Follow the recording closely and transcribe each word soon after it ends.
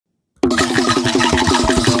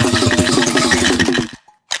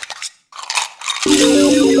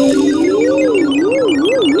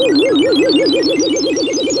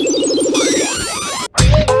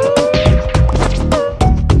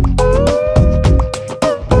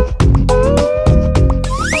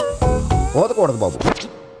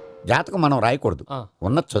జాతకం మనం రాయకూడదు,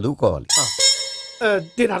 ఉన్నది చదువుకోవాలి.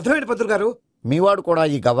 దీని అర్థమైంది పంతులు గారు. మీవాడు కూడా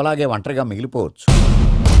ఈ గవ్వలాగే ఒంటరిగా మిగిలిపోవచ్చు.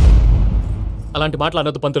 అలాంటి మాటలు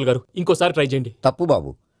అనొద్దు పంతులు గారు, ఇంకోసారి ట్రై చేయండి. తప్పు బాబు,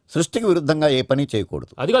 సృష్టికి విరుద్ధంగా ఏ పని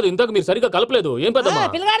చేయకూడదు. అది కాదు, ఇంతకు మీరు సరిగ్గా కలపలేదు. ఏం పెద్దమ్మా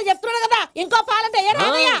పిల్లగాడు చెప్తున్నాడు కదా, ఇంకో పాలంటే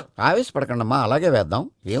ఆవేశపడకండమ్మా, అలాగే వేద్దాం.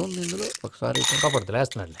 ఏముంది ఇందులో, ఒకసారి కాపాడుతు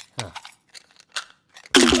లేస్తున్నాడు.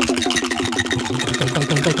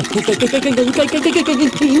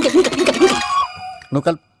 నువ్వు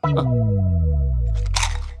కల్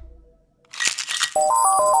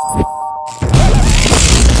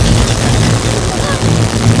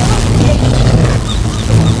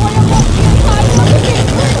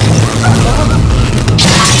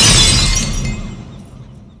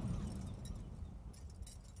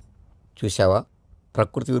చూసావా,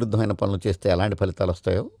 ప్రకృతి విరుద్ధమైన పనులు చేస్తే ఎలాంటి ఫలితాలు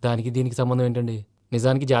వస్తాయో. దానికి దీనికి సంబంధం ఏంటండి?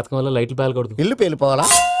 నిజానికి జాతకం వల్ల లైట్లు పేలకూడదు, ఇల్లు పేలిపోవాలా?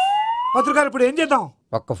 పంతులు గారు ఇప్పుడు ఏం చేద్దాం?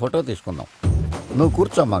 ఒక్క ఫోటో తీసుకుందాం. నువ్వు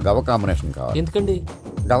కూర్చోమ్మా, గవ్వ కాంబినేషన్ కావాలి. ఎందుకండి?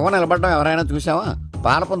 గవ్వ నిలబడడం ఎవరైనా చూసావా?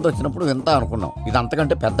 పాలపంత వచ్చినప్పుడు వింత అనుకున్నాం, ఇది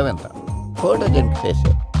అంతకంటే పెద్ద వింత. ఫోటో జంక్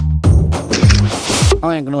చేసే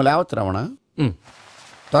ఇంక నువ్వు లేవచ్చు రమణ.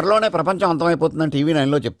 త్వరలోనే ప్రపంచం అంతమైపోతుందని టీవీ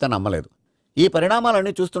 9లో చెప్తే నమ్మలేదు. ఈ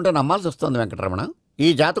పరిణామాలన్నీ చూస్తుంటే నమ్మాల్సి వస్తుంది వెంకటరమణ. ఈ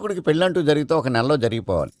జాతకుడికి పెళ్ళంటూ జరిగితే ఒక నెలలో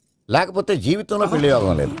జరిగిపోవాలి, లేకపోతే జీవితంలో పెళ్లి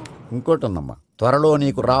యోగం లేదు. ఇంకోటి ఉందమ్మా, త్వరలో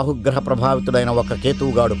నీకు రాహుగ్రహ ప్రభావితుడైన ఒక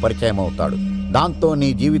కేతువుగాడు పరిచయం అవుతాడు. దాంతో నీ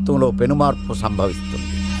జీవితంలో పెనుమార్పు సంభవిస్తుంది.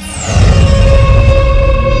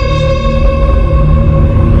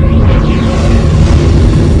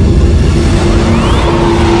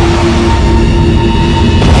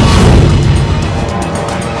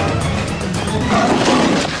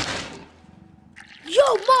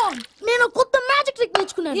 నేను కొత్త మ్యాజిక్ ట్రిక్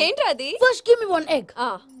నేర్చుకున్నాను. ఏంట్రా అది? First give me one egg.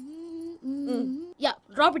 Yeah,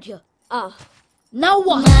 drop it here. Now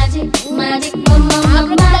what? Magic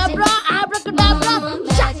అబ్రాకడాబ్రా అబ్రాకడాబ్రా.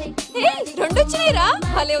 హే, రెండు వచ్చినాయిరా.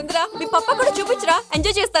 భలే ఉందిరా. మీ పప్పా కూడా చూపించరా,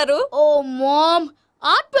 ఎంజాయ్ చేస్తారు. ఓ మామ్,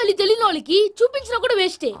 ఆర్ట్ పెళ్లి తెలియని వాళ్ళకి చూపించినా కూడా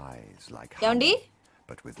వేస్టే. ఏమండి,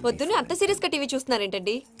 పొద్దున్నే అంత సీరియస్ గా టీవీ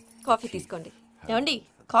చూస్తున్నారేంటండి? కాఫీ తీసుకోండి. ఏమండి,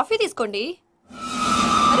 కాఫీ తీసుకోండి.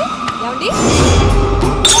 అరే ఏమండి,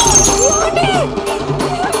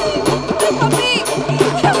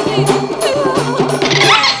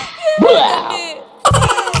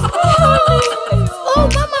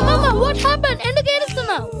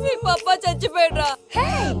 మీ పప్పా చచ్చిపోయాడ్రా.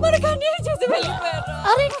 మనకు అన్యాయం చేసి వెళ్ళిపోయాడ్రా.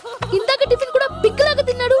 అరే ఇందాక టిఫిన్ కూడా పిక్కలాగా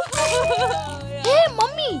తిన్నాడు. హే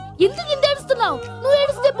మమ్మీ, ఎందుకు ఇంత ఏడుస్తున్నావు? నువ్వు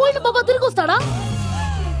ఏడిస్తే పోయిన బాబా తిరిగి వస్తాడా?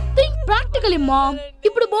 Think practically ma'am.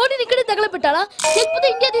 ఇప్పుడు బాడీని ఇక్కడే తగలబెట్టాలా, లేకపోతే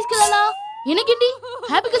ఇండియా తీసుకెళ్ళాలా? ఎనకండి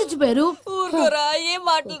హ్యాపీగా చచ్చిపోయారు. ఊరుకోరా, ఏం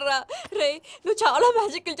మాటలురా. రే, నువ్వు చాలా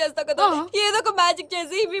మ్యాజిక్ చేస్తావు కదా, ఏదో ఒక మ్యాజిక్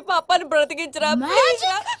చేసి మీ పాపాని బ్రతికించరా.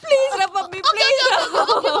 ప్లీజ్ రా మమ్మీ, ప్లీజ్ రా.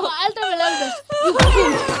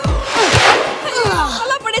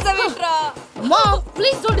 అలా పడేసావేంట్రా? Ma'am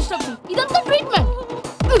please don't disturb me. ఇదంతా ట్రీట్మెంట్.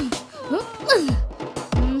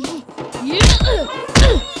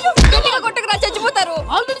 కొట్టకరా, చచ్చిపోతారు.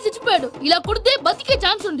 ఆల్రెడీ చచ్చిపోయాడు. ఇలా కొడితే బతికే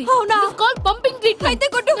ఛాన్స్ ఉంది. అవునా? It's called pumping treatment. అయితే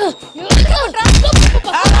కొట్టు.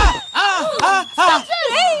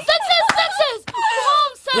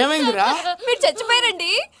 ఏమైందిరా? మీరు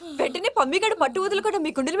చచ్చిపోయారండి. వెంటనే పమ్మిగాడు పట్టు వదులుకుండా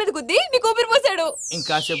మీ గుండెల మీద గుద్ది మీకు ఊపిరి పోసాడు.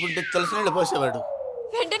 ఇంకా చెప్పుంటే తెలిసిన పోసేవాడు.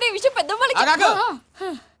 వెంటనే ఈ విషయం పెద్దవాళ్ళకి.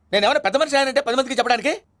 నేను ఎవరైనా పెద్ద మనిషి ఆయనంటే 10 మందికి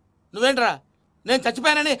చెప్పడానికి. నువ్వేంట్రా, నేను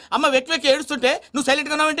చచ్చిపోయానని అమ్మ వెక్కి వెక్కి ఏడుస్తుంటే నువ్వు సైలెంట్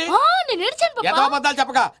గా ఉన్నావేంటి? నేను ఏడ్చాను పాపా. ఎంతో అబద్ధాలు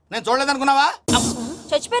చెప్పక నేను చూడలేదనుకున్నావా?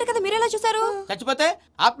 చచ్చిపోయారు కదా, మీరెలా చూసారు? చచ్చిపోతే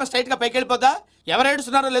ఆత్మ స్ట్రైట్ గా పైకి వెళ్ళిపోద్దా? ఎవరు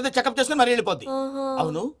ఏడుస్తున్నారో లేదో చెకప్ చేసుకుని మరి వెళ్ళిపోద్ది.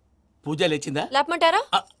 అవును, పూజ లేచిందా? లేపమంటారా?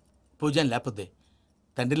 పూజ లేకపోద్ది.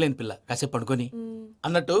 తండ్రి లేని పిల్ల, కాసేపు పడుకొని.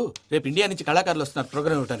 అన్నట్టు రేపు ఇండియా నుంచి కళాకారులు వస్తున్నారు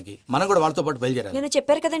ప్రోగ్రామ్ ఇవ్వడానికి. మనం కూడా వాళ్ళతో పాటు బయలుదేరాలి. నేను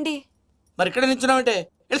చెప్పారు కదండి. మరి ఇక్కడ నిల్చున్నావంటే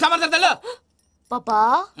వెళ్ళి సమర్థతలో. పాపా,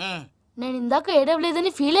 నేను ఇందాక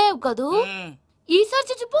ఏడవలేదని ఫీల్ అయ్యావు కదూ? ఈసారి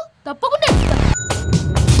చచ్చిపో, తప్పకుండా.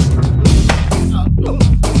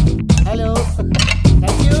 హలో,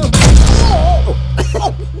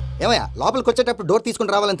 ఏమయ్యా లోపలికి వచ్చేటప్పుడు డోర్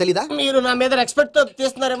తీసుకుని రావాలని తెలీదా? మీరు నా మీద ఎక్స్పెక్ట్ తో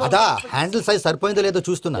తీస్తున్నారేమో. అదా హ్యాండిల్ సైజ్ సరిపోయిందో లేదో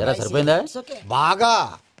చూస్తున్నా. సరిపోయిందా? బాగా.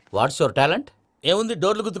 What's your talent? ఏముంది,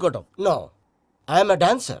 డోర్లు గుద్దుకోవటం. No, I'm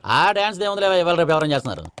dancer. ఆ డాన్స్ దేవుందిలే, ఇవాళ రేపు ఎవరైనా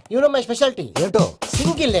చేస్తున్నారు. యు నో మై స్పెషాలిటీ ఏంటో?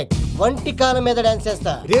 సింగిల్ లెగ్, వంటి కాలం మీద డాన్స్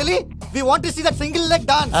చేస్తా. Really we want to see that single leg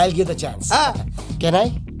dance. I will give the chance. Can I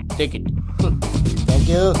take it?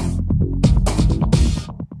 Thank you.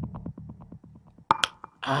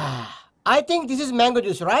 I think this is mango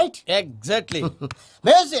juice, right? Exactly.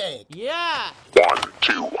 Music. Yeah. 1,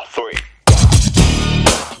 2, 3.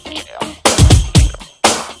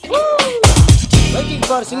 Waiting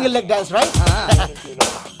for single leg dance, right?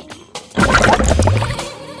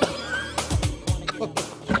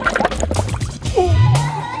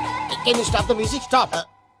 Can you stop the music? Stop.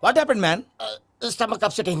 What happened man? Stomach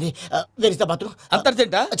upset అయింది. Where is the bathroom? అంత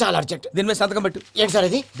అర్జెంటా? చాలా urgent. దీని మీద సంతకం పెట్టు. ఏంటి sir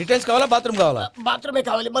ఇది? Details కావాలా బాత్రూమ్ కావాలా? బాత్రూమే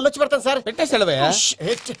కావాలి. మళ్ళీ వచ్చి పెడతాను సార్. పెట్టేసి వెళ్ళవయ్యా.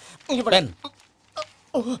 Pen.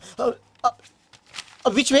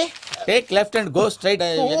 Which way? Take left and go straight.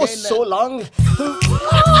 So long.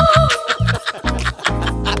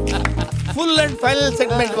 Full and final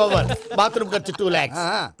segment over. Bathroom ఖర్చు 2 lakhs.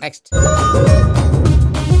 నెక్స్ట్.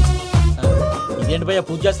 ఇదేంటి భయ్యా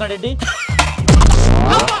పూజ చేస్తున్నాడేంటి?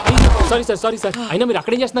 సారీ సార్ అయినా మీరు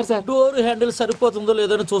అక్కడేం చేస్తున్నారు సార్? డోర్ హ్యాండిల్ సరిపోతుందో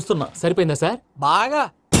లేదో అని చూస్తున్నా. సరిపోయిందా సార్? బాగా.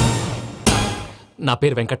 నా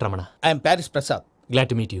పేరు Venkataramana. I'm Paris Prasad. Glad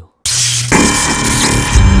to meet you.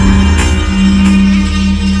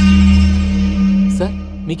 Sir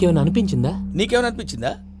మీకేమైనా అనిపించిందా? నీకేమైనా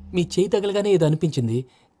అనిపించిందా? మీ చేయి తగలగానే ఏదో అనిపించింది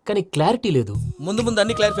కానీ క్లారిటీ లేదు. ముందు ముందు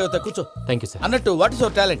అన్ని క్లారిఫై అవుతాయి. కూర్చో. Thank you sir. అన్నట్టు what is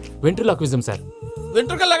your talent? Ventriloquism sir.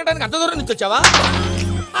 వెంట్రుకలు లాగడానికి అంత దూరం నుంచి వచ్చావా?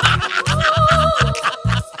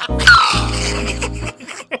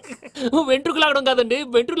 వెంట్రుకు లాగడం కాదండి,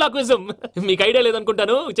 వెంట్రులాక్విజం. మీకు ఐడియా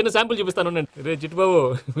లేదనుకుంటాను. చిన్న శాంపుల్ చూపిస్తాను. రే Chittubabu,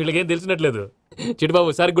 వీళ్ళకేం తెలిసినట్లేదు. Chittubabu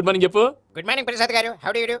sir good morning చెప్పు. గుడ్ మార్నింగ్ ప్రసాద్ గారు.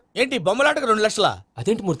 How do you do? ఏంటి బొమ్మలాటకు 2 లక్షలా?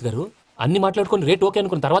 అదేంటి మూర్తి గారు, అన్ని మాట్లాడుకుని రేట్ ఓకే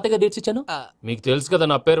అనుకున్న తర్వాతగా డేట్స్ ఇచ్చాను. మీకు తెలుసు కదా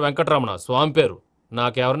నా పేరు వెంకటరమణ, స్వామి పేరు.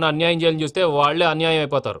 నాకెవరన్నా అన్యాయం చేయాలని చూస్తే వాళ్లే అన్యాయం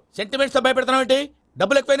అయిపోతారు. సెంటిమెంట్స్ తో భయపెడతావు ఏంటి?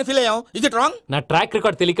 డబ్బులు ఎక్కువైనా ఫీల్ అయ్యాం. Is it wrong? నా ట్రాక్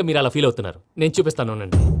రికార్డ్ తెలియక మీరు అలా ఫీల్ అవుతున్నారు. నేను చూపిస్తాను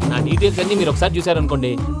ఉండండి. నా డీటెయిల్స్ అన్ని మీరు ఒకసారి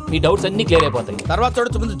చూసారనుకోండి, మీ డౌట్స్ అన్ని క్లియర్ అయిపోతాయి. తర్వాత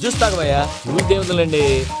చూడొచ్చు, ముందు జ్యూస్ తాగవయ్యా. చూస్తే ఉందండి,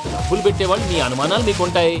 డబ్బులు పెట్టేవాళ్ళు మీ అనుమానాలు మీకు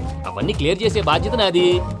ఉంటాయి. అవన్నీ క్లియర్ చేసే బాధ్యత నాది.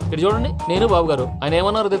 ఇక్కడ చూడండి, నేను బాబు గారు. ఆయన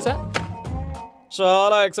ఏమన్నారు తెలుసా?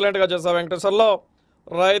 చాలా ఎక్సలెంట్ గా చేసావు వెంకటేశ్వర్లో.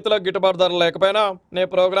 రైతులకు గిట్టుబాటు ధర లేకపోయినా నీ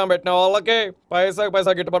ప్రోగ్రాం పెట్టిన వాళ్ళకి పైసాకి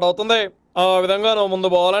పైసా గిట్టుబాటు అవుతుంది. ఆ విధంగా నువ్వు ముందు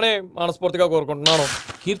పోవాలని మనస్ఫూర్తిగా కోరుకుంటున్నాను.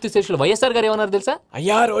 కీర్తి శేషులు వైఎస్ఆర్ గారు ఏమన్నారు తెలుసా?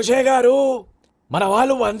 అయ్యా రోషే గారు, మన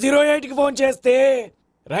వాళ్ళు 108కి ఫోన్ చేస్తే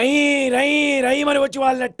రై రై రై అని వచ్చి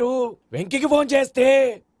వాళ్ళనట్టు, వెంకికి ఫోన్ చేస్తే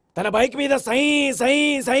తన బైక్ మీద సై సై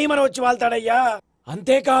సై అని వచ్చి వాళ్తాడయ్యా.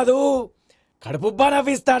 అంతేకాదు కడుపుబ్బా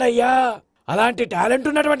నవ్విస్తాడయ్యా. అలాంటి టాలెంట్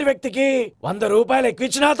ఉన్నటువంటి వ్యక్తికి 100 రూపాయలు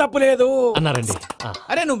ఎక్కువచ్చినా తప్పు లేదు అన్నారండి.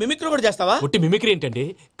 అరే నువ్వు మిమిక్రీ కూడా చేస్తావా? ఒట్టి మిమిక్రీ ఏంటండి,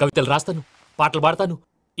 కవితలు రాస్తాను, పాటలు పాడతాను.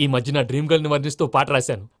 ఈ మధ్య నా డ్రీమ్ గర్ల్ ని వర్ణిస్తూ పాట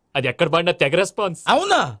రాశాను. అది ఎక్కడ పాడినా తెగ రెస్పాన్స్.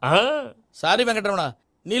 అవునా? సారీ వెంకటరమణ,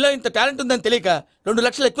 నీలో ఇంత టాలెంట్ ఉందని తెలియక 2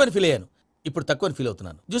 లక్షలు ఎక్కువని ఫీల్ అయ్యాను. ఇప్పుడు తక్కువని ఫీల్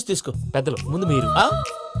అవుతున్నాను. జ్యూస్ తీసుకో. పెద్దలు ముందు మీరు.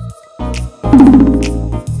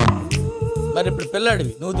 మరి ఇప్పుడు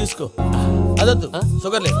పిల్లాడివి, నువ్వు తీసుకో. అదొద్దు,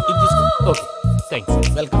 షుగర్ లేదు, ఇది తీసుకో. Okay thanks.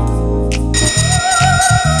 వెల్కమ్.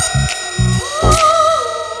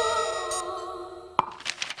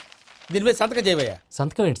 దీని మీద సంతకం చేయవయ్యా.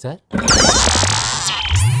 సంతకం ఏంటి సార్?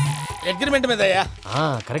 అగ్రిమెంట్ మీద అయ్యా.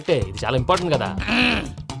 కరెక్టే, ఇది చాలా ఇంపార్టెంట్ కదా.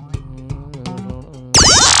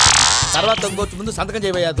 తర్వాత ఇంకొచ్చి ముందు సంతకం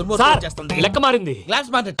చేయవయ్యా. దుర్మోహం చేస్తుంది. లెక్క మారింది.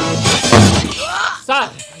 Glass market.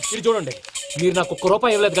 సార్ ఇది చూడండి, మీరు నాకు 1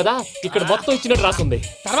 రూపాయి ఇవ్వలేదు కదా, ఇక్కడ మొత్తం ఇచ్చినట్టు రాస్తుంది.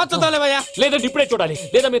 తర్వాత చూద్దాంలేవయ్యా. లేదంటే ఇప్పుడే చూడాలి,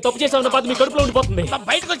 లేదా మీరు తప్పు చేసామన్న బాధ మీ కడుపులో ఉండిపోతుంది.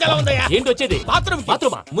 బయటకు వచ్చేలా ఉందయ్యా. ఏంటి వచ్చేది?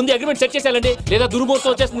 బాత్రూమా? ముందు అగ్రిమెంట్ సెట్ చేసేయాలండి, లేదా దుర్మూర్తం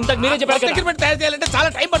వచ్చేస్తుంది. ఇంతకు మీరే చెప్పారు కదా. అగ్రిమెంట్ తయారు చేయాలంటే చాలా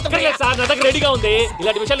టైం పడుతుంది సార్. నా దగ్గర రెడీగా ఉంది.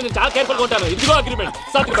 ఇలాంటి విషయాలు నేను చాలా కేర్ఫుల్ గా ఉంటాను. ఇదిగో అగ్రిమెంట్.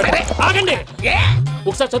 ఆగండి,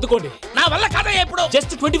 ఒకసారి చదువుకోండి. నా వల్ల కాదయ్యా. ఇప్పుడు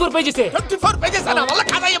జస్ట్ 24 pages. 24 pages నా వల్ల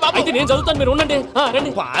కాదయ్యా బాబు. అయితే నేను చదువుతాను, మీరు ఉండండి.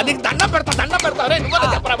 రండి. నీకు దండం పెడతా. రే నువ్వు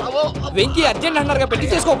చెప్పరా బాబు. వెంకీ అర్జెంట్ అన్నారుగా, పెట్టి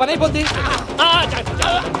చేసుకో, పని అయిపోద్ది.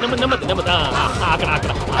 నెమ్మది. అక్కడ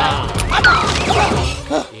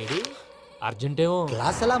ఏడి అర్జెంటేమో.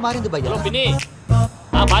 క్లాస్ ఎలా మారింది భయ్యా? పిన్ని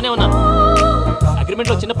బానే ఉన్నాను. అగ్రిమెంట్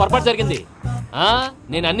లో చిన్న పొరపాటు జరిగింది.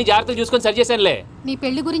 నేను అన్ని జాగ్రత్తలు చూసుకొని సరి చేశానులే. నీ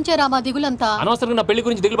పెళ్లి గురించే రామా దిగులంతా. అనవసరంగా నా పెళ్లి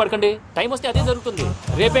గురించి దిగులు పడకండి. టైం వస్తే అదే జరుగుతుంది.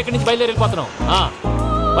 రేపే ఇక్కడి నుంచి బయలుదేరి వెళ్ళిపోతున్నాం.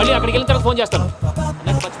 మళ్ళీ అక్కడికి వెళ్ళిన తర్వాత ఫోన్ చేస్తాను.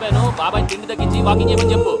 నాకు మర్చిపోయాను, బాబాయ్ తిండి తగ్గించి వాకింగ్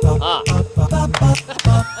చేయమని చెప్పు.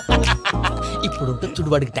 ఇప్పుడు ఉంటుంది చూడు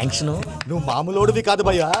వాడికి టెన్షన్. నువ్వు మామూలోడివి కాదు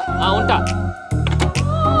భయ్యా. ఉంటా.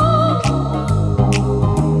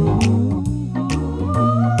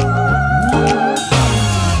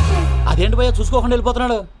 అదేంటి భయ్యా చూసుకోకుండా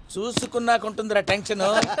వెళ్ళిపోతున్నాడు? చూసుకున్నాకుంటుందిరా టెన్షన్.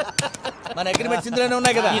 మన అగ్రిమెంట్స్ ఇందులోనే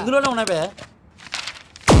ఉన్నాయి కదా. ఇందులోనే ఉన్నాయి భయ్యా.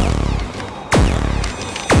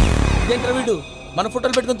 ఇదేంట్రా వీడు మన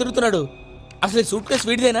ఫోటోలు పెట్టుకొని తిరుగుతున్నాడు? అసలు సూట్ కేసు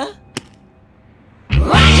వీడిదేనా?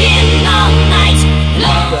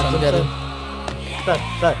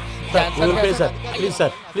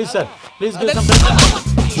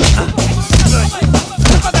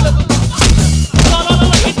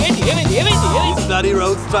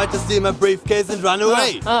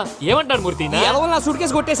 ఏమంటారు మూర్తి? నా సూట్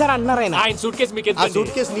కేసు కొట్టేశారు అంటున్నారు ఆయన. ఆయన సూట్ కేసు మీకు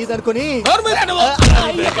సూట్ కేసు నీదనుకుని.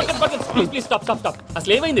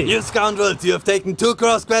 అసలు ఏమైంది? You scoundrels, you have taken 2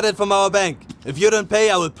 crores credit from our bank. If you don't pay,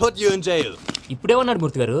 I will put you in jail. ఇప్పుడేమన్నాడు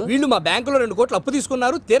మూర్తి గారు? వీళ్ళు మా బ్యాంకులో 2 కోట్లు అప్పు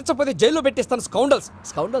తీసుకున్నారు, తీర్చకపోతే జైల్లో పెట్టిస్తాను.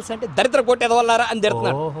 స్కౌండల్స్ అంటే దరిద్ర కోట ఎదవల్లారా అని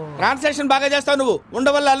తిడుతున్నారు. ట్రాన్సాక్షన్ బాగా చేస్తావు నువ్వు,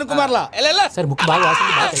 ఉండవల్ల అరుణ్ కుమార్ లా. సార్ ముక్కు బాగా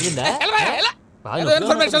వాసింది, బాగా తగిలిందా?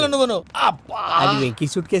 ఇన్ఫర్మేషన్ నువ్వు. అది వెంకీ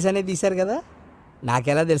సూట్ కేసు అనేది తీశారు కదా,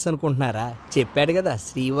 నాకెలా తెలుసు అనుకుంటున్నారా? చెప్పాడు కదా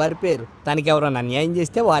శ్రీవారి పేరు. తనకి ఎవరైనా అన్యాయం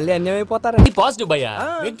చేస్తే వాళ్ళే అన్యాయం అయిపోతారు. పాజిటివ్ భయ్యా.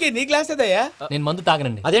 వెంకీ నీ క్లాస్ ఏదయ్యా? నేను మందు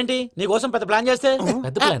తాగనండి. అదేంటి నీకోసం పెద్ద ప్లాన్ చేస్తే?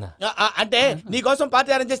 పెద్ద ప్లానా? అంటే నీ కోసం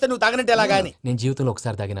పార్టీ అరేంజ్ చేస్తే నువ్వు తాగనంటే ఎలాగా అని. నేను జీవితంలో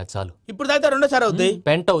ఒకసారి తాగినా చాలు. ఇప్పుడు తాగితే రెండోసారి అవుద్ది.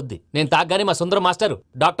 పెంట అవుద్ది. నేను తాగగానే మా సుందరం మాస్టర్,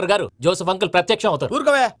 డాక్టర్ గారు, జోసెఫ్ అంకుల్ ప్రత్యక్షం అవుతారు.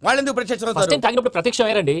 ఊరుకోవా, వాళ్ళు ఎందుకు ప్రత్యక్షం అవుతారు? తాగినప్పుడు ప్రత్యక్షం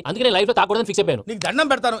అయ్యారండి, అందుకే నేను లైఫ్ లో తాగకూడదని ఫిక్స్ అయిపోయాను. నీకు దండం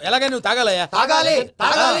పెడతాను, ఎలాగే నువ్వు తాగాలయ్యా.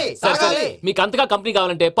 సరే, మీకు అంతగా కంపెనీ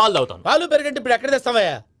కావాలంటే పాలు తాగుతాను. పాలు పెరిగంటే ఇప్పుడు ఎక్కడ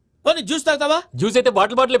తెస్తావయ్యా? కొన్ని జ్యూస్ తాగుతావా? జ్యూస్ అయితే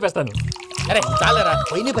బాటిల్ వేస్తాను. అరే చాలరా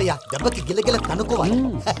పోయిన భయ్యా, దెబ్బకి గిల్లగిల్ల తనుకోవాలి.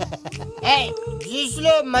 జ్యూస్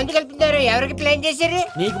లో మందు కలుపుతున్నారు, ఎవరికి ప్లాన్ చేశారు?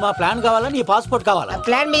 నీకు మా ప్లాన్ కావాలా, నీ పాస్పోర్ట్ కావాలా?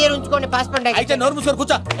 ప్లాన్ మీద ఉంచుకోండి, పాస్పోర్ట్ అయితే నోరు మూసుకొని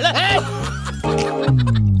కూర్చో.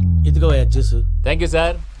 ఇదిగోయా జ్యూస్. థ్యాంక్ యూ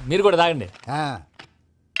సార్, మీరు కూడా తాగండి.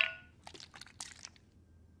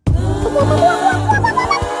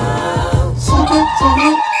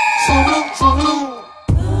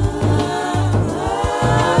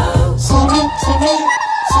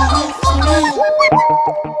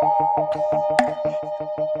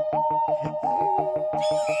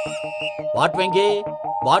 వాట్ వెంకీ,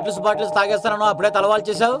 బాటిల్స్ తాగేస్తాను, అప్పుడే తలవాలు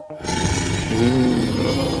చేసావు.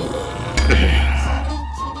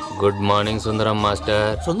 గుడ్ మార్నింగ్ సుందరం మాస్టర్.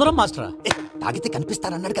 సుందరం మాస్టరా? తాగితే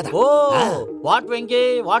కనిపిస్తానన్నాడు కదా. ఓ వాట్ వెంకీ,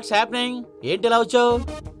 వాట్స్ హ్యాపెనింగ్? ఏంటి ఇలా వచ్చావు?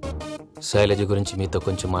 శైలజ గురించి మీతో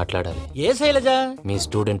కొంచెం మాట్లాడాలి. ఏ శైలజ? మీ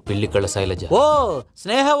స్టూడెంట్ పిల్లి కళ్ళ శైలజ. ఓ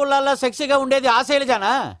స్నేహ ఉల్లాల్లో సెక్సీగా ఉండేది ఆ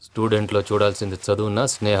శైలజానా? స్టూడెంట్ లో చూడాల్సింది చదువున్న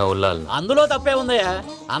స్నేహ ఉల్లాల్. అందులో తప్పే ఉందయ్యా,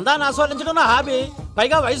 అందాన్ని ఆస్వాదించడం నా హాబీ,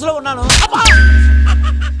 పైగా వయసులో ఉన్నాను.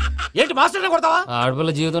 ఏంటి మాస్టర్ కొడతావా?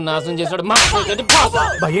 ఆడపిల్ల జీవితం నాశనం చేశాడు.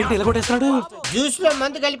 ఏంటి ఇలా కొట్టేస్తున్నాడు? జ్యూస్ లో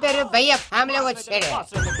మందు కలిపారు, భయ్య ఫ్యామిలీ వచ్చాడు.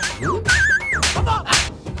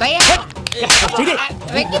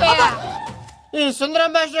 ఈ సుందరం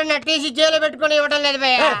భాష టీసీ జైలు పెట్టుకుని ఇవ్వడం లేదు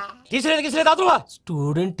భయ్య.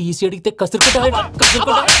 స్టూడెంట్ టీసీ అడిగితే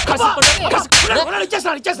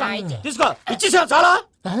తీసుకో, ఇచ్చేసా చాలా.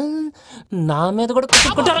 నా మీద కూడా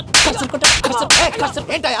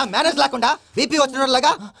ఏంటయ్యా మేనేజ్ లేకుండా BP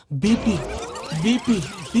వచ్చినలాగా? BP BP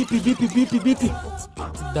BP BP BP BP.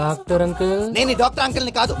 Doctor uncle, నేను డాక్టర్ అంకుల్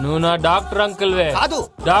ని కాదు. నువ్వు నా డాక్టర్ అంకుల్ వే. కాదు,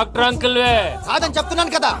 డాక్టర్ అంకుల్ వే కాదని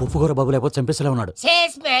చెప్తున్నాను కదా. ఉప్పుకూర బాబు లేకపోతే చంపేసేలా ఉన్నాడు.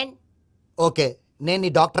 ఓకే, నేను నీ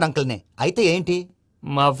డాక్టర్ అంకుల్ నే. అయితే ఏంటి?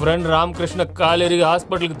 మా ఫ్రెండ్ రామకృష్ణ కాలేరికి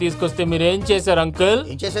హాస్పిటల్ కి తీసుకొస్తే మీరేం చేశారు అంకుల్?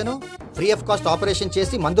 ఏం చేశాను? ఫ్రీ ఆఫ్ కాస్ట్ ఆపరేషన్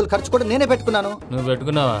చేసి మందుల ఖర్చు కూడా నేనే పెట్టుకున్నాను. నువ్వు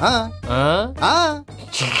పెట్టుకున్నావా?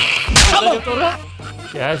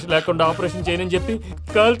 క్యాష్ లేకుండా ఆపరేషన్ చేయనని చెప్పి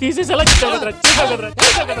కాల్ తీసేసి ఎలా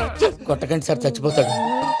కొట్టకండి సార్, చచ్చిపోతాడు.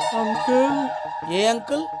 Uncle, A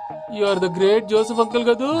uncle? You are the great Joseph uncle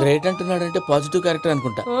కదా. గ్రేట్ అంటున్నాడంటే పాజిటివ్ క్యారెక్టర్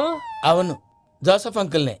అనుకుంటా. అవును, జోసెఫ్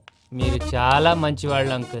అంకుల్ నే. మీరు చాలా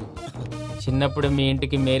మంచివాళ్ళు అంకుల్. చిన్నప్పుడు మీ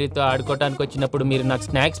ఇంటికి మేరీతో ఆడుకోవటానికి వచ్చినప్పుడు మీరు నాకు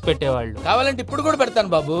స్నాక్స్ పెట్టేవాళ్ళు. కావాలంటే ఇప్పుడు కూడా పెడతాను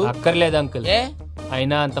బాబు. అక్కర్లేదు అంకుల్.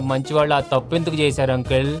 అయినా అంత మంచివాళ్ళు ఆ తప్పు ఎందుకు చేశారు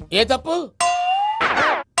అంకుల్? ఏ తప్పు?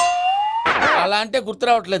 అలా అంటే గుర్తు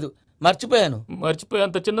రావట్లేదు, మర్చిపోయాను.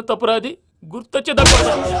 మర్చిపోయేంత చిన్న తప్పురాది గుర్తొచ్చేదా?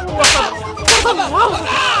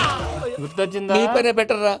 గుర్తొచ్చిందా? నీ పనే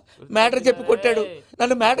బెటర్ రా. మ్యాటర్ చెప్పి కొట్టాడు,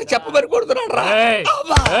 నన్ను మ్యాటర్ చెప్పమని కొడుతున్నాడు రా.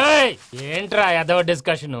 ఏంట్రా ఎదవ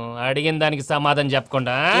డిస్కషన్? అడిగిన దానికి సమాధానం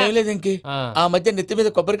చెప్పకుండా. ఏం లేదు ఇంకి, ఆ మధ్య నెత్తి మీద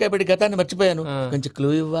కొబ్బరికాయ పెట్టి గతాన్ని మర్చిపోయాను. కొంచెం క్లూ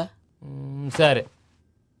ఇవ్వా? సరే,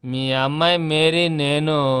 మీ అమ్మాయి మేరీ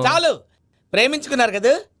నేను చాలు. ప్రేమించుకున్నారు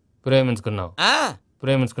కదా? ప్రేమించుకున్నావు.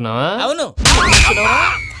 ప్రేమించుకున్నావా? అవును.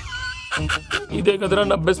 ఇదే కదరా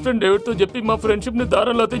నా బెస్ట్ ఫ్రెండ్ డేవిడ్ తో చెప్పి మా ఫ్రెండ్షిప్ ని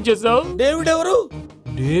దారంలో తెచ్చేసావు. డేవిడ్ ఎవరు?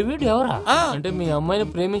 డేవిడ్ ఎవరా అంటే మీ అమ్మాయిని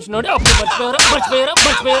ప్రేమించినోడే. అప్పుడు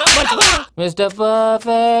mister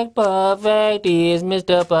perfect, perfect is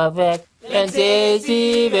mister perfect.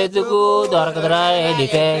 వెతుకు దొరకదురా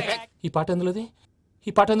డిఫెక్ట్. ఈ పాట ఎందులోది?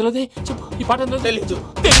 ఈ పాట ఎందులోది? చెప్పు. ఈ పాట ఎందులో? తెలీదు.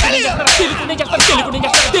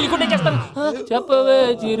 చెప్పవే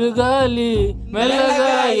చిరుగాలి మెల్లగా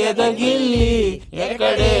ఎదగిల్లి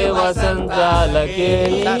ఎక్కడే వసంతాలకే.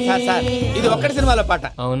 ఇది ఒక్కటి సినిమాలో పాట.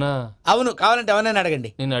 అవునా? అవును. కావాలంటే ఎవరైనా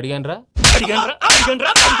అడగండి. నేను అడిగాను రా.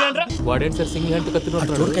 వాడేంటి సార్ సింగిల్ హ్యాండ్ కత్తి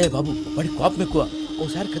చూడకాయ బాబు, వాడి కోపం ఎక్కువ.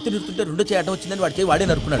 ఒకసారి కత్తి నిరుతుంటే రెండో చేయడం వచ్చిందని వాడి చేయి వాడే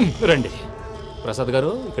నరుకున్నాడు. రండి ప్రసాద్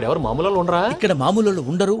గారు, ఇక్కడ ఎవరు మామూలు ఉండరా? ఇక్కడ మామూలు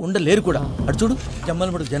ఉండరు, ఉండలేరు కూడా. అటు చూడు,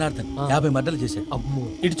 జమ్మలమడు జనార్దన్ 50 మర్డర్లు చేశాడు.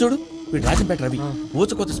 ఇటు చూడు, వీడు రాజంపేట రవి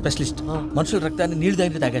ఊచకోత స్పెషలిస్ట్. మనుషుల రక్తాన్ని నీళ్లు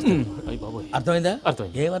దగ్గర తాగేస్తాడు. అర్థమైందా?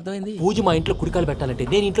 ఏమర్థమైంది? పూజ మా ఇంట్లో కుడికాలు పెట్టాలంటే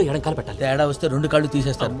నేను ఇంట్లో ఎడంకాలు పెట్టాలి. తేడా వస్తే 2 కాళ్ళు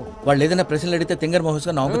తీసేస్తారు. వాళ్ళు ఏదైనా ప్రశ్నలు అడిగితే తింగర్ మహోస్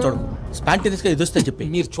గా నవ్వు చూడకు. స్పాంటినియస్ గా ఎదుస్తా చెప్పి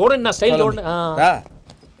మీరు చూడండి నా స్టైల్ చూడండి.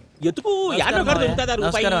 ఎతుకు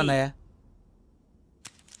నమస్కారం అన్నయ్య.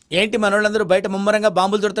 ఏంటి మనోళ్ళందరూ బయట ముమ్మరంగా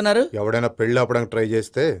బాంబులు దొరుకుతున్నారు? ఎవడైనా పెళ్లి ఆపడానికి ట్రై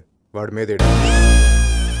చేస్తే వాడి మీద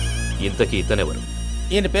ఇంతకీ ఇతనెవరు?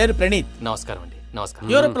 ఈయన పేరు ప్రణీత్. నమస్కారం అండి. నమస్కారం.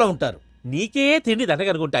 యూరోప్ లో ఉంటారు. నీకే తిండి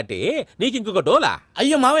దండగనుకుంటా అంటే నీకు ఇంకొక డోలా?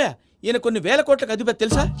 అయ్యో మావయ్య, ఈయన కొన్ని వేల కోట్లకు అధిపతి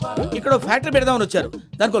తెలుసా? ఇక్కడ ఫ్యాక్టరీ పెడదామని వచ్చారు.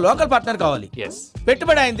 దానికి లోకల్ పార్ట్నర్ కావాలి.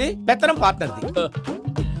 పెట్టుబడి అయింది, పెత్తనం పార్ట్నర్ది.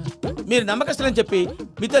 మీరు నమ్మకస్తులని చెప్పి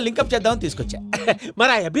మీతో లింకప్ చేద్దామని తీసుకొచ్చా.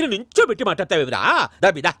 మరి ఆ అబ్బిని నుంచో పెట్టి మాట్లాడతావేమిరా?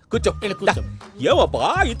 దాబిదా కూర్చో. ఏవబ్బా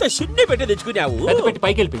ఇంత షిన్ని పెట్టి తెచ్చుకున్నావు? పెట్టి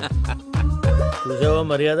పైకి వెళ్ళి చూసావా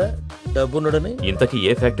మర్యాద డబ్బున్నడని. ఇంతకీ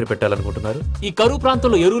ఏ ఫ్యాక్టరీ పెట్టాలనుకుంటున్నారు? ఈ కరువు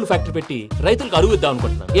ప్రాంతంలో ఎరువులు ఫ్యాక్టరీ పెట్టి రైతులకు అరువు ఇద్దాం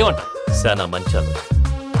అనుకుంటున్నాను. ఏమంటారు? శానా మంచాలు.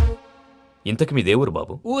 ఇంతకి మీ దేవురు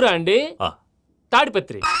బాబు? ఊరా అండి?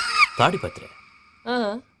 తాడిపత్రి. తాడిపత్రి?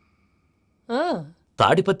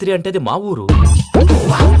 తాడిపత్రి అంటే మా ఊరు.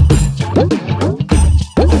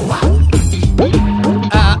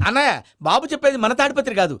 అన్నయ్య, బాబు చెప్పేది మన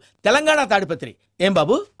తాడిపత్రి కాదు, తెలంగాణ తాడిపత్రి. ఏం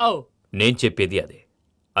బాబు? నేను చెప్పేది అదే.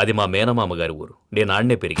 అది మా మేనమామ గారి ఊరు. నేను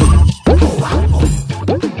ఆడనే పెరిగి.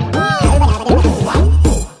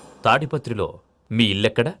 తాడిపత్రిలో మీ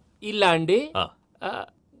ఇల్లెక్కడ? ఇల్లా అండి?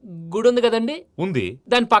 గుడి ఉంది కదండి? ఉంది.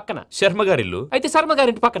 దాని పక్కన శర్మ గారిల్లు. అయితే శర్మ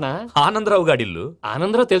గారింటి పక్కన ఆనందరావు గారిల్లు.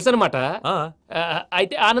 ఆనందరావు తెలుసు అనమాట.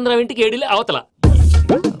 అయితే ఆనందరావు ఇంటికి 7 అవతల.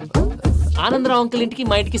 ఆనందరావు అంకుల్ ఇంటికి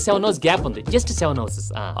మా ఇంటికి 7 hours గ్యాప్ ఉంది. Just 7 hours.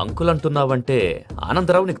 అంకుల్ అంటున్నావంటే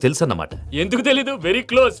ఆనందరావు నీకు తెలుసు అన్నమాట. ఎందుకు తెలీదు? Very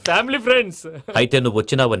close family friends. అయితే నువ్వు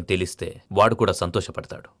వచ్చినావని తెలిస్తే వాడు కూడా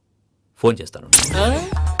సంతోషపడతాడు. ఫోన్ చేస్తాను.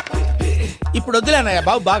 ఇప్పుడు వద్దులే అన్నయ్య,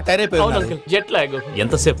 బాబు బాగా టైర్ అయిపోయాడు. Jet lag.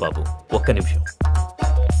 ఎంతసేపు బాబు? ఒక్క నిమిషం.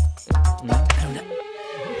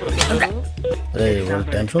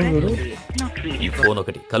 ఈ ఫోన్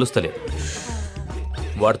ఒకటి కలుస్తలేదు.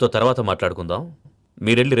 వాడితో తర్వాత మాట్లాడుకుందాం.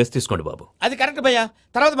 మీరెళ్ళి రెస్ట్ తీసుకోండి బాబు. అది కరెక్ట్ భయ్యా,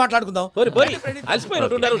 తర్వాత మాట్లాడుకుందాం.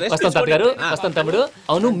 వస్తాం తాత గారు, వస్తాం తమ్ముడు.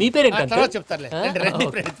 అవును, మీ పేరేంటంటే?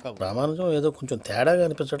 రామానుజం ఏదో కొంచెం తేడాగా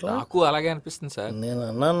అనిపించట్లా? నాకు అలాగే అనిపిస్తుంది సార్. నేను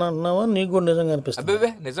అన్నావా నీకు కూడా నిజంగా అనిపిస్తుంది?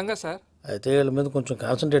 నిజంగా సార్. అయితే వీళ్ళ మీద కొంచెం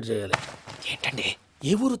కాన్సన్ట్రేట్ చేయాలి. ఏంటండి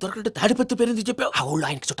ఏ ఊరు దొరకట్టు తాడిపత్రి పేరు ఎందుకు చెప్పావు? ఆ ఊళ్ళో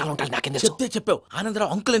ఆయనకి చుట్టాలు ఉంటారు. నాకేం చెప్తే చెప్పావు.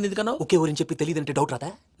 ఆనందరావు అంకుల్ అని ఎందుకన్నావు? ఒకే ఊరిని చెప్పి తెలియదంటే డౌట్ రాదా?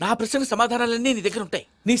 నా ప్రశ్నకు సమాధానాలన్నీ నీ దగ్గర ఉంటాయి.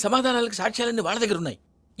 నీ సమాధానాలకు సాక్ష్యాలన్నీ వాళ్ళ దగ్గర ఉన్నాయి.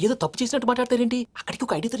 ఏదో తప్పు చేసినట్టు మాట్లాడతారేంటి? అక్కడికి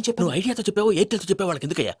ఒక ఐడియాతో చెప్పావు. నువ్వు ఐడియాతో చెప్పావు, ఎయిర్టెల్తో చెప్పావు, వాళ్ళకి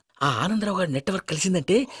ఎందుకయ్యా? ఆ ఆనందరావు గారి నెట్వర్క్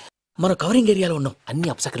కలిసిందంటే మనం కవరింగ్ ఏరియాలో ఉన్నాం. అన్ని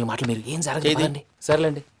అప్సకర్ల మాటలు మీరు ఏం జరగదండి.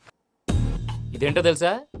 సర్లేండి. ఇదేంటో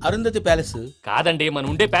తెలుసా? అరుంధతి ప్యాలెస్ కాదండి, మనం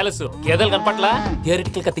ఉండే ప్యాలెస్. గేదెలు కనపట్లా?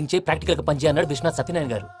 థియరిటికల్ గా థింక్ చేయి, ప్రాక్టికల్ గా పనిచేయ అన్నాడు విశ్వనాథ్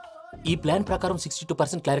సత్యనారాయణ గారు. ఈ ప్లాన్ ప్రకారం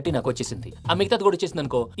 62% క్లారిటీ నాకు వచ్చేసింది. ఆ మిగతాది కూడా వచ్చేసింది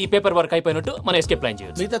అనుకో, ఈ పేపర్ వర్క్ అయిపోయినట్టు మనం ఎస్కేప్ ప్లాన్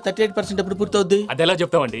చేయొచ్చు. మిగతా 38% ఎప్పుడు పూర్తవుద్ది? అది ఎలా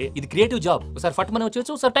చెప్తామండి? ఇది క్రియేటివ్ జాబ్. ఒకసారి ఫట్ మనం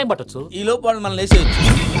వచ్చేయచ్చు, ఒకసారి టైం పట్టొచ్చు. ఈ లోపు వాళ్ళు మనం లేసేయచ్చు.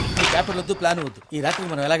 ఈ పేపర్ వద్దు, ప్లాన్ వద్దు. ఈ రాత్రి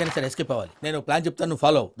మనం ఎలాగైనా సరే ఎస్కేప్ అవ్వాలి. నేను ప్లాన్ చెప్తాను, నువ్వు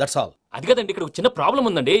ఫాలో. That's all. అది కదండి, ఇక్కడ ఒక చిన్న ప్రాబ్లం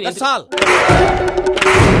ఉందండి. That's all.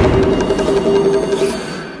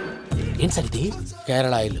 ఏం సార్ ఇది?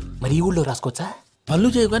 కేరళ ఆయిల్. మరి ఈ ఊళ్ళో రాసుకోవచ్చా? పళ్ళు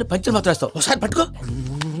చేయగానే పంచర్ మాత్రం వేస్తావు. ఒకసారి పట్టుకో.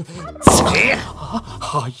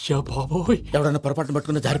 అయ్యా బాబోయ్, ఎవడన్నా పొరపాటున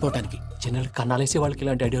పట్టుకున్న జారిపోవటానికి. జనరల్ కన్నాలేసే వాళ్ళకి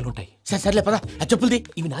ఇలాంటి ఐడియాలు ఉంటాయి. సర్లే పదా, ఆ చెప్పులది.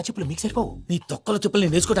 ఇవి నా చెప్పులు, మీకు సరిపోవు. నీ తొక్కల చెప్పులు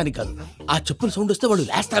నేను వేసుకోవడానికి కాదు, ఆ చెప్పులు సౌండ్ వస్తే వాళ్ళు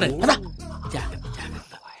లేస్తారని. పదా.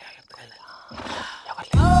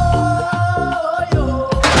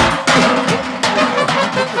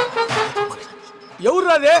 ఎవరు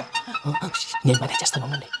రాదే? నేను మనే చేస్తాను.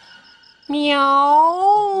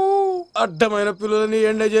 అడ్డమైన పిల్లలని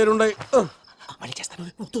ఎండ చేరుండయి. మళ్ళీ చేస్తాను.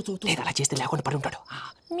 లేదు, అలా చేస్తే లేకుండా పడి ఉంటాడు.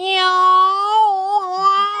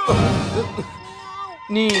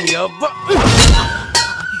 నీ అబ్బా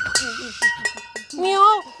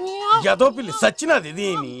ఎదో పిల్లి సచ్చినది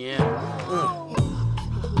దీని.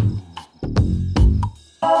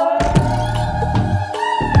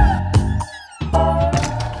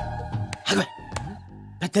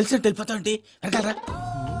 తెలిసినట్టు వెళ్ళిపోతావు ఏంటి? వెనకాలరా.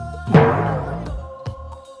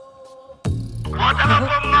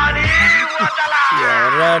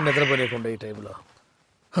 ఎవరా నిద్రపోలేకుండా ఈ టైంలో?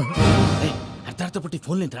 అర్ధార్థ పుట్టి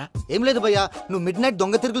ఫోన్ లేంట్రా? ఏం లేదు భయ్యా, నువ్వు మిడ్ నైట్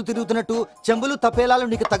దొంగ తిరుగులు తిరుగుతున్నట్టు, చెంబులు తపేలాలు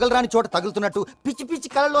నీకు తగలరాని చోట తగులుతున్నట్టు పిచ్చి పిచ్చి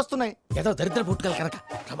కళలు వస్తున్నాయి. ఏదో దరిద్ర పుట్టుకల కనుక.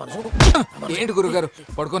 ఏంటి గురుగారు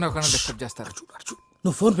పడుకొని ఒక డిస్టర్బ్ చేస్తారు?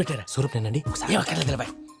 నువ్వు ఫోన్ పెట్టారా? స్వరూపేనండి.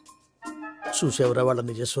 చూసేవరా వాళ్ళ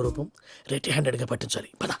నిజ స్వరూపం? రెట్టి హ్యాండెడ్ గా పట్టించాలి.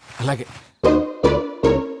 పద. అలాగే.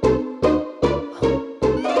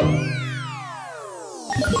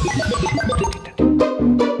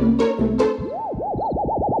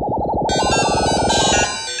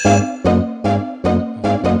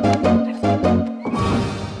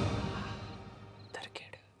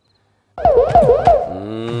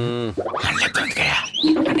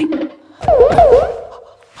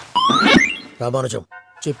 రామానుజం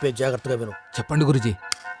చెప్పే జాగ్రత్తగా విను. చెప్పండి గురుజీ.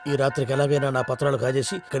 ఈ రాత్రికి ఎలాగైనా నా పత్రాలు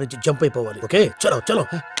కాజేసి ఇక్కడి నుంచి జంప్ అయిపోవాలి. ఓకే, చలో చలో.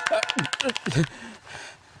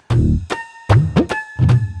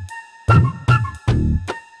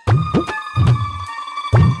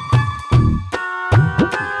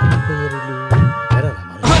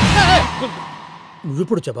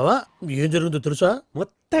 నువ్విప్పుడు చెప్పవా ఏం జరుగుతుందో తెలుసా?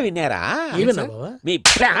 మొత్తం విన్నారా? ఏమన్నా బావా? మీ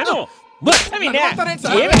ప్రాణం మొత్తం విన్నా.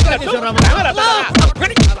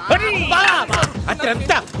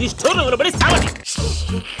 అత్రంతా ఈ స్టోర్ రూమ్ లో పడి సావని.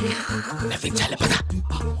 నవ్వించాలి పద.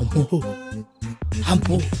 అమ్మో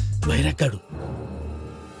అమ్మో బైరక్కాడు.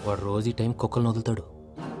 వాడు రోజు ఈ టైం కుక్కలను వదులుతాడు.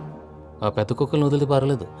 ఆ పెద్ద కుక్కలను వదిలితే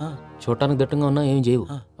పర్లేదు, చూడటానికి దట్టంగా ఉన్నా ఏం చేయవు.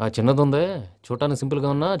 ఆ చిన్నది ఉందే చూడటానికి సింపుల్ గా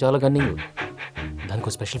ఉన్నా చాలా కన్నింగ్. దానికి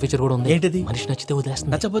ఒక స్పెషల్ ఫీచర్ కూడా ఉంది. ఏంటిది? మనిషి నచ్చితే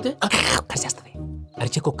వదిలేస్తుంది, నచ్చపోతే కరిచేస్తుంది.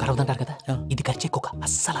 అరిచే కుక్క అరవదంటారు కదా, ఇది కరిచే కుక్క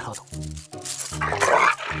అస్సలు అరవదు.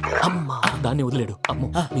 అమ్మా దాన్ని వదిలేడు. అమ్మో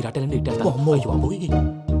మీరు అటెండి ఇటు.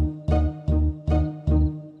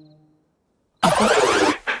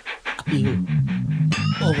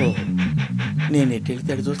 ఓహో నేను ఎటు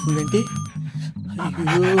వెళ్తే అడు చూస్తుందంటే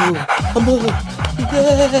అయ్యో అమ్మో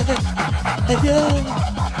అయ్యో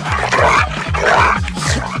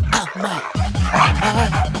అమ్మా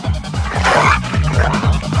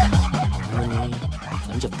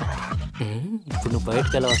అని చెప్తా. ఇప్పుడు నువ్వు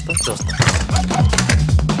బయటకు ఎలా వస్తావు చూస్తా.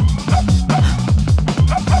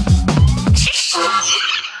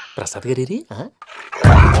 ప్రసాద్ గారి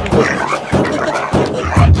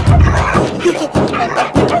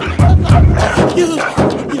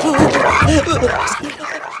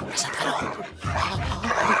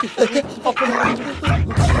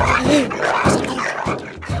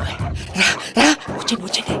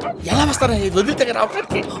ఎలా వస్తారా వదిలితే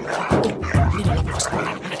రావడానికి?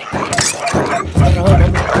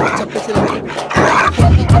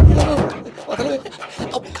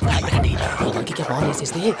 బాగా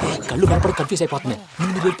వేసేస్తే కళ్ళు కనపడి కన్ఫ్యూజ్ అయిపోతున్నాయి.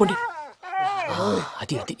 మీరు వెళ్ళిపోండి.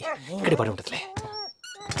 అది అది ఇక్కడే పడి ఉంటుందిలే.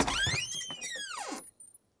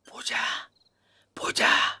 పూజ పూజ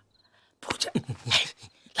పూజ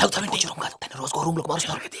లాగుతామంటే రూమ్ కాదు, తన రోజుకో రూమ్ లోకి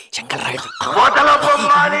మారుస్తున్నారు కదా. చెంగల్ రాయడు.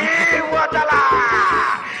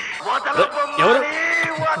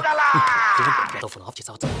 Phone off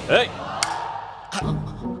చేసావచ్చు.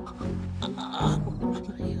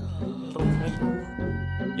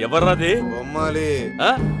 ఎవర్రాది? బొమ్మాలి.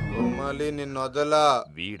 బొమ్మాలి నిన్ను వదలా.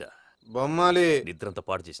 వీడా బొమ్మాలి నిద్రంతా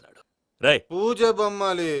పాడు చేసినాడు. రే పూజ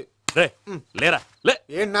బొమ్మాలి. రే లేరా లే.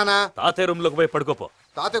 ఏంటి నానా? తాతయ్య రూమ్ లోకి పోయి పడుకోపో.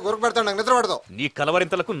 తాతయ్య గురకు పెడతాడు, నాకు నిద్ర పడతావు. నీ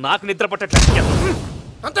కలవరింతలకు నాకు నిద్ర పట్టట్లేదు.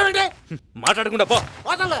 మాట్లాడకుండా పో.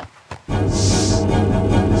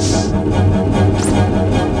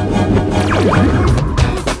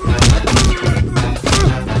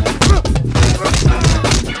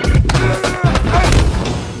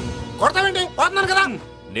 కొడతావేంటి? పోతున్నాను కదా.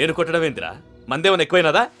 నేను కొట్టడం ఏంటిరా? మందేమన్నా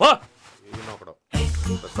ఎక్కువైనదా? పో.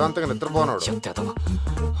 ప్రశాంతంగా నిద్రపోనాడు.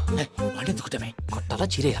 వాడెందుకుంటామే? కొట్టాలా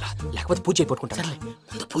చీరేయాలా లేకపోతే పూజ అయిపోట్టుకుంటా.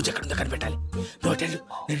 ముందు పూజ ఎక్కడ ఉందో కనిపెట్టాలి. నువ్వు అటెళ్ళు,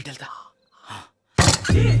 నేను ఇటు వెళ్తా.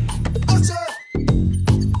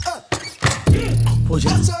 పూజ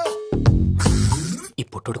ఈ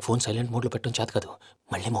పుట్టుడికి ఫోన్ సైలెంట్ మోడ్ లో పెట్టడం చేత కాదు,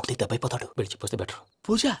 మళ్ళీ మొక్కి దెబ్బైపోతాడు. విడిచిపోతే బెటర్.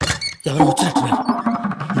 పూజ ఎవరు వచ్చినట్టున్నారు?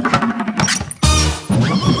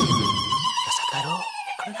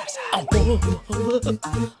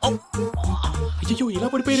 అయ్యో ఇలా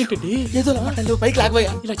పడిపోయినట్టండి. ఏదో లాగండి, పైకి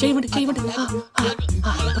లాగబోయా. ఇలా చేయమండి చేయమండి.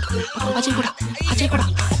 అజయ్ కూడా అజయ్ కూడా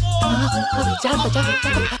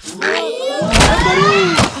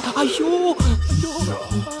అయ్యో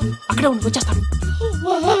అక్కడే ఉండి వచ్చేస్తాను.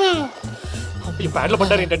 ఈ బ్యాడ్లో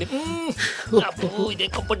పడ్డారు ఏంటండి? ఇదే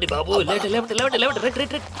కప్పండి బాబు.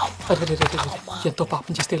 ఎంతో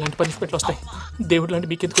పాపం చేస్తే ఇలాంటి పనిష్మెంట్లు వస్తాయి. దేవుడు లాంటి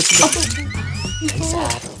మీకు ఎందుకు వచ్చింది?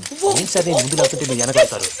 సార్ నేను ముందు లేకుంటే మీరు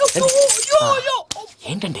వెనకాడతారు.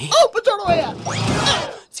 ఏంటండి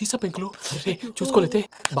సీసా పెంకులు? చూసుకోలేతే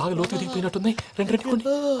బాగా లోతు దిగిపోయినట్టున్నాయి. రెండు రెండు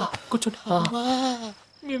కూర్చోండి.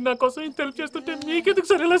 మీరు నా కోసం ఇంత హెల్ప్ చేస్తుంటే మీకెందుకు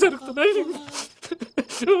సరే ఎలా జరుగుతున్నాయి?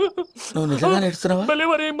 నువ్వు నిజంగా నేర్చుతున్నావా? భలే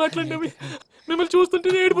వారు ఏం మాట్లాడినవి. మిమ్మల్ని చూస్తుంటే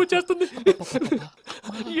ఏడుపు వచ్చేస్తుంది.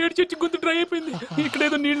 ఏడు చెట్టు గొంతు డ్రై అయిపోయింది. ఇక్కడ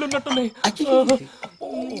ఏదో నీళ్లు ఉన్నట్టున్నాయి.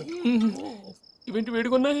 ఇవేంటి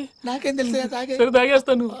వేడుకున్నాయి? నాకేం తెలుసు. సరే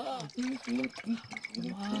తాగేస్తాను.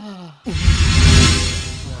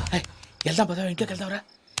 వెళ్దాం పదవా, ఇంట్లోకి వెళ్దాంరా.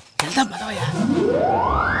 వెళ్దాం పదవయ్యా.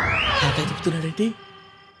 నాకై చెప్తున్నాడేంటి?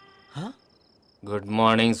 గుడ్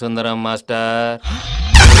మార్నింగ్ సుందరం మాస్టర్.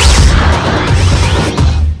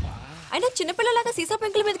 అయినా చిన్నపిల్లలాగా సీసా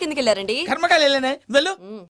పెంకుల మీద కిందకి వెళ్ళారండి. కర్మకాయలు వెళ్ళానే. వెళ్ళు.